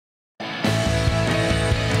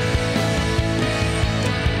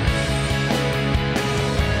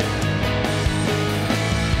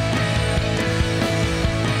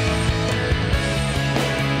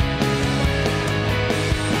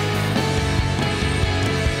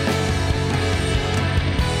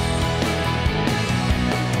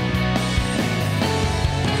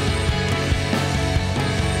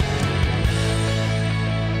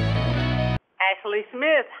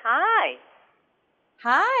Smith. Hi.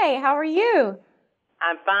 Hi, how are you?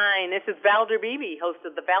 I'm fine. This is Valder Beebe, host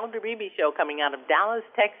of the Valder Beebe Show, coming out of Dallas,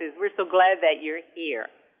 Texas. We're so glad that you're here.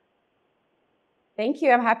 Thank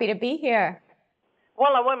you. I'm happy to be here.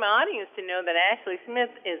 Well, I want my audience to know that Ashley Smith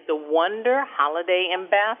is the Wonder Holiday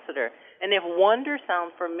Ambassador. And if Wonder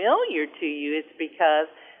sounds familiar to you, it's because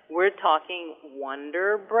we're talking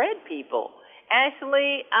Wonder Bread people.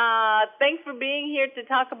 Ashley, thanks for being here to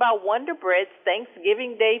talk about Wonder Bread's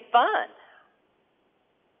Thanksgiving Day fun.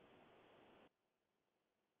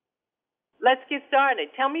 Let's get started.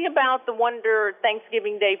 Tell me about the Wonder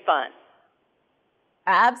Thanksgiving Day fun.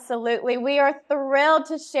 Absolutely. We are thrilled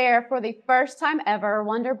to share for the first time ever,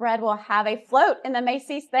 Wonder Bread will have a float in the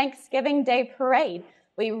Macy's Thanksgiving Day Parade.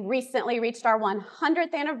 We recently reached our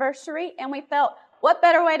 100th anniversary, and we felt what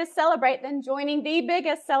better way to celebrate than joining the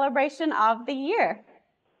biggest celebration of the year.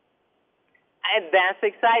 And that's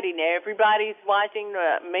exciting. Everybody's watching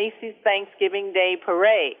the Macy's Thanksgiving Day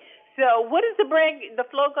Parade. So what is the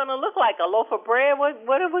float going to look like? A loaf of bread?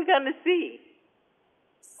 What are we going to see?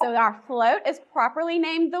 So our float is properly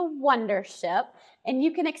named the Wonder Ship, and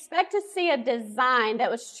you can expect to see a design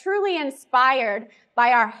that was truly inspired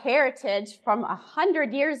by our heritage from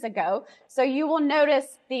 100 years ago. So you will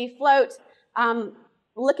notice the float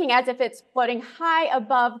looking as if it's floating high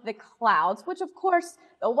above the clouds, which of course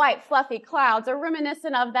the white fluffy clouds are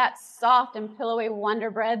reminiscent of that soft and pillowy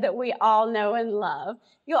Wonder Bread that we all know and love.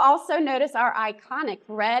 You'll also notice our iconic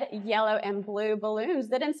red, yellow, and blue balloons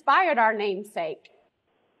that inspired our namesake.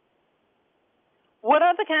 What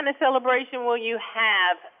other kind of celebration will you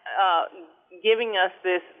have giving us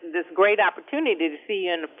this great opportunity to see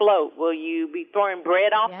you in the float? Will you be throwing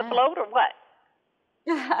bread off the float or what?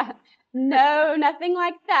 No, nothing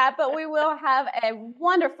like that, but we will have a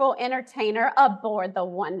wonderful entertainer aboard the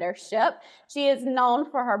Wonder Ship. She is known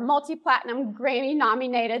for her multi-platinum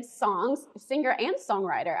Grammy-nominated singer and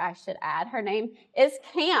songwriter, I should add. Her name is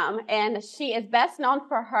Cam, and she is best known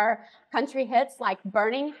for her country hits like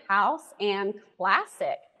Burning House and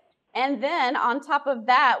Classic. And then on top of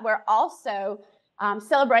that, we're also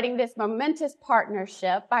celebrating this momentous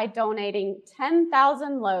partnership by donating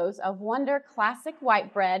 10,000 loaves of Wonder Classic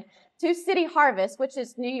White Bread to City Harvest, which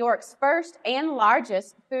is New York's first and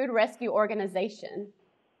largest food rescue organization.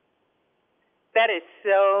 That is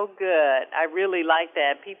so good. I really like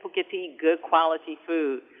that. People get to eat good quality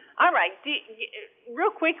food. All right, real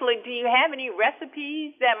quickly, do you have any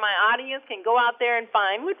recipes that my audience can go out there and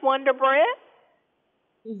find with Wonder Bread?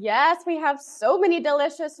 Yes, we have so many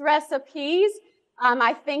delicious recipes.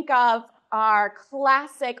 I think of our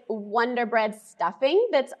classic Wonder Bread stuffing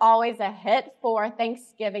that's always a hit for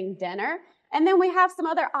Thanksgiving dinner. And then we have some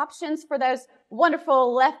other options for those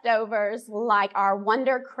wonderful leftovers like our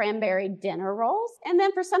Wonder Cranberry dinner rolls. And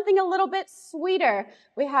then for something a little bit sweeter,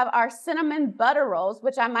 we have our cinnamon butter rolls,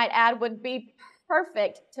 which I might add would be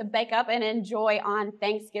perfect to bake up and enjoy on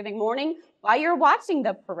Thanksgiving morning while you're watching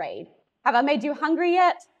the parade. Have I made you hungry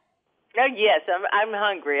yet? Oh, yes, I'm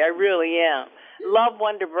hungry. I really am. Love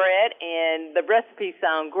Wonder Bread, and the recipes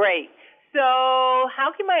sound great. So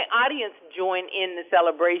how can my audience join in the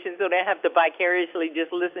celebration so they don't have to vicariously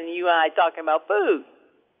just listen to you and I talking about food?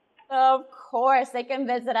 Of course. They can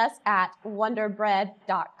visit us at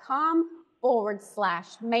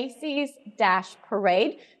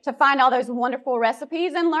wonderbread.com/Macy's-parade to find all those wonderful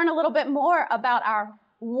recipes and learn a little bit more about our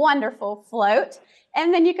wonderful float.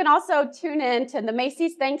 And then you can also tune in to the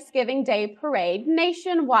Macy's Thanksgiving Day Parade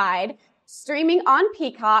nationwide, streaming on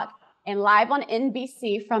Peacock and live on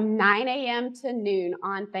NBC from 9 a.m. to noon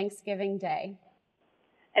on Thanksgiving Day.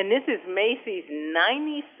 And this is Macy's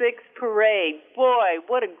 96th Parade. Boy,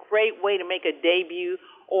 what a great way to make a debut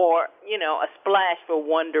or, a splash for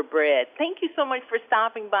Wonder Bread. Thank you so much for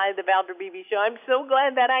stopping by the Valder Beebe Show. I'm so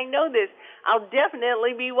glad that I know this. I'll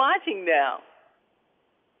definitely be watching now.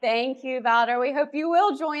 Thank you, Valder. We hope you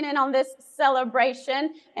will join in on this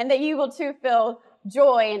celebration and that you will too feel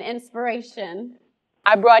joy and inspiration.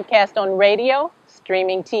 I broadcast on radio,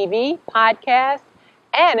 streaming TV, podcast,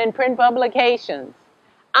 and in print publications.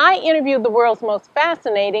 I interview the world's most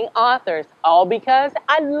fascinating authors, all because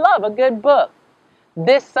I love a good book.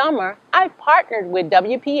 This summer, I partnered with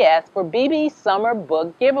WPS for BB's Summer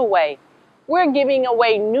Book Giveaway. We're giving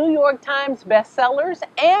away New York Times bestsellers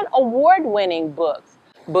and award-winning books.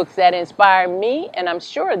 Books that inspire me, and I'm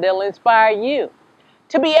sure they'll inspire you.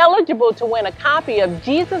 To be eligible to win a copy of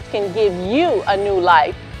Jesus Can Give You a New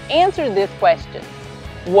Life, answer this question.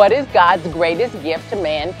 What is God's greatest gift to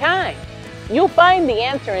mankind? You'll find the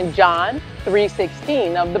answer in John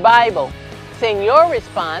 3:16 of the Bible. Send your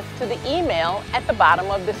response to the email at the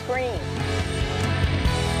bottom of the screen.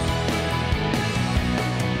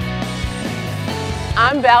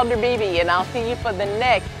 I'm Valder Beebe, and I'll see you for the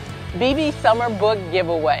next BB Summer Book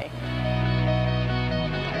Giveaway.